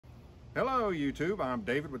Hello YouTube, I'm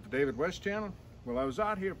David with the David West channel. Well, I was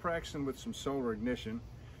out here practicing with some solar ignition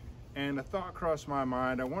and a thought crossed my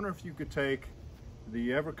mind. I wonder if you could take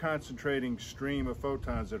the ever concentrating stream of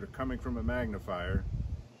photons that are coming from a magnifier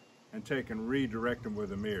and take and redirect them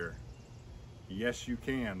with a mirror. Yes, you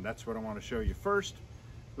can. That's what I want to show you. First,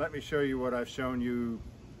 let me show you what I've shown you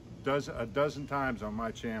a dozen times on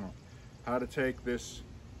my channel. How to take this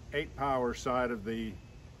 8-power side of the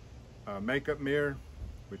makeup mirror,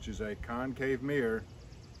 which is a concave mirror,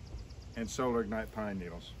 and solar ignite pine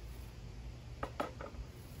needles.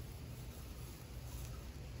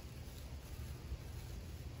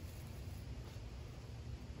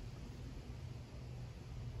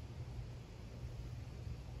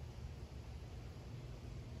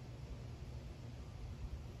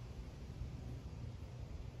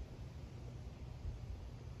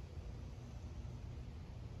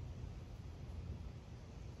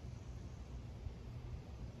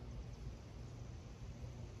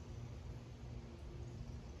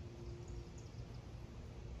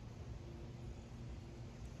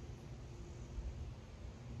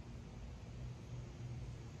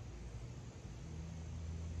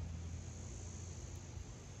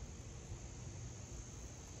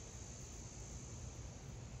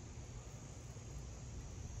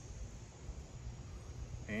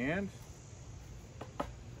 And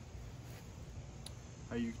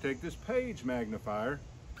you can take this Page Magnifier,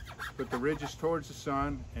 put the ridges towards the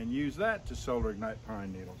sun, and use that to solar ignite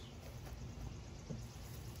pine needles.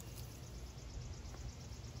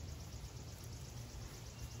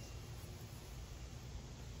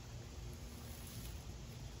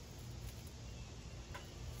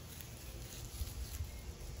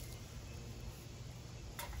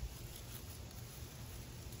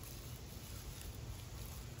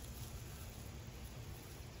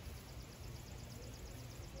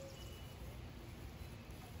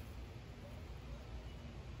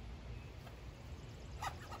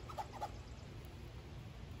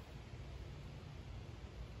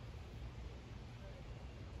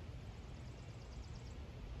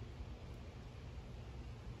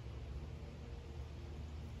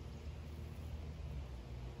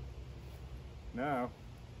 Now,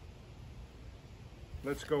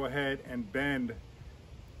 let's go ahead and bend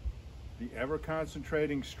the ever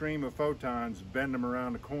concentrating stream of photons, bend them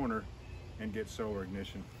around the corner and get solar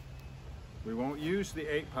ignition. We won't use the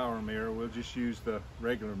 8-power mirror, we'll just use the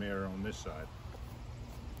regular mirror on this side.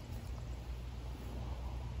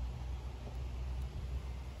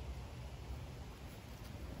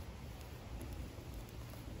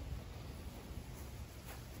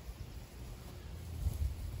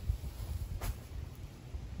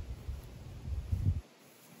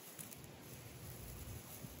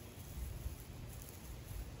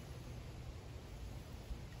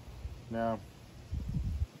 Now,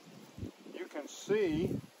 you can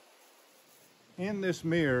see in this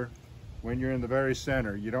mirror when you're in the very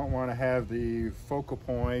center. You don't want to have the focal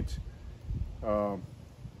point, you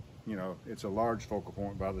know, it's a large focal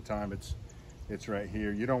point by the time it's right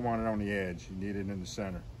here. You don't want it on the edge, you need it in the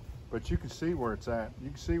center. But you can see where it's at, you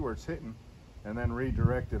can see where it's hitting, and then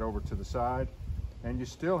redirect it over to the side. And you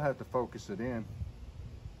still have to focus it in.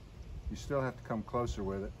 You still have to come closer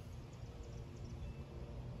with it.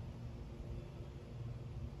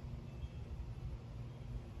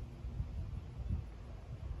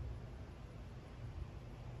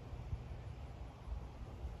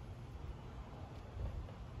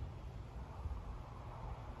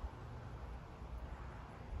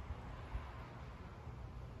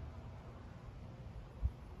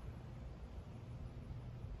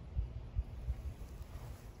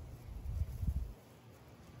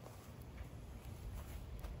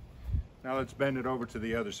 Now let's bend it over to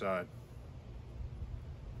the other side.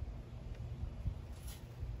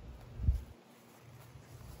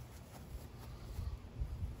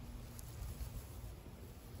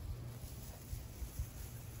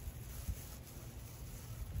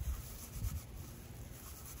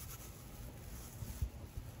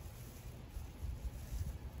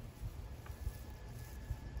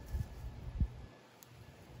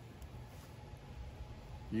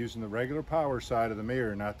 Using the regular power side of the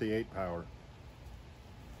mirror, not the 8-power.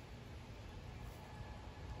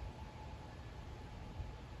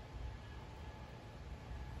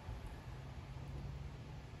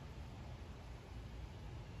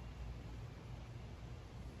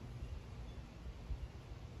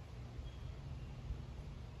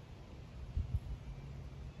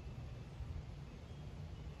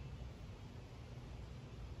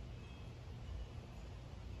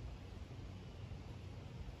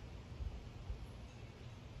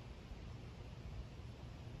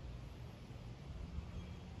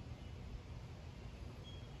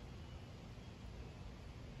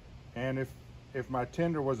 And if my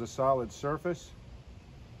tinder was a solid surface,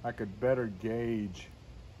 I could better gauge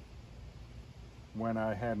when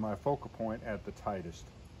I had my focal point at the tightest.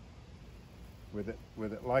 With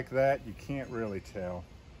it like that, you can't really tell.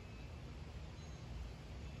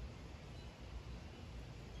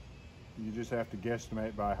 You just have to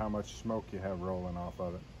guesstimate by how much smoke you have rolling off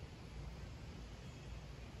of it.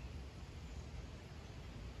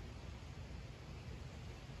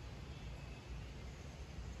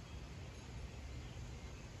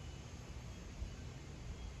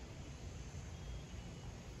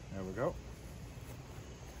 There we go.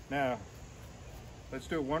 Now, let's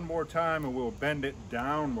do it one more time and we'll bend it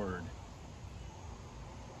downward.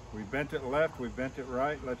 We bent it left, we bent it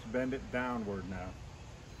right, let's bend it downward now.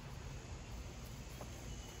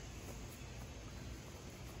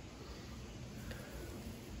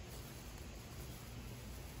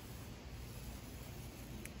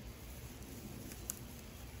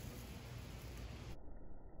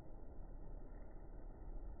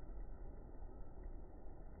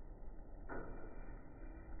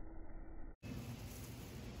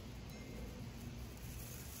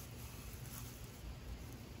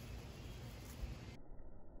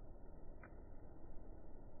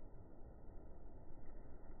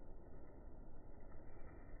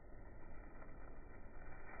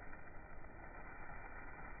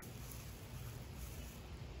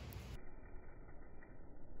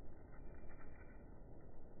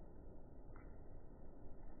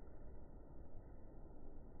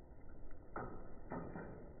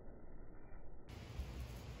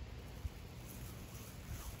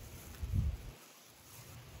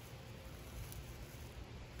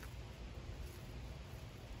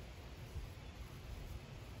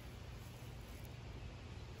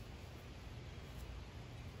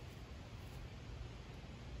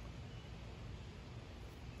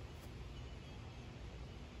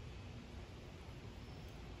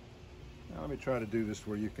 Now let me try to do this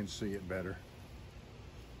where you can see it better.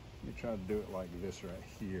 Let me try to do it like this right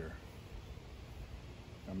here.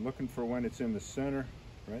 I'm looking for when it's in the center.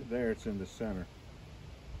 Right there, it's in the center.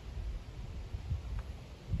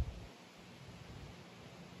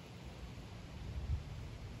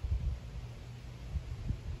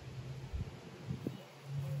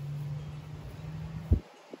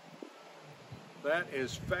 That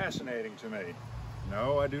is fascinating to me.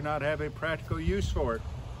 No, I do not have a practical use for it.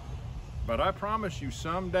 But I promise you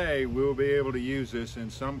someday we'll be able to use this in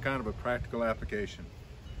some kind of a practical application.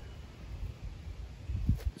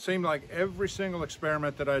 It seems like every single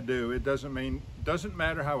experiment that I do, it doesn't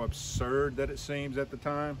matter how absurd that it seems at the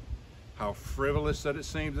time, how frivolous that it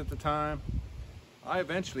seems at the time, I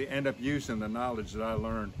eventually end up using the knowledge that I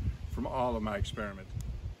learned from all of my experiments.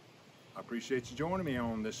 I appreciate you joining me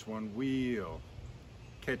on this one. We'll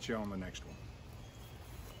catch you on the next one.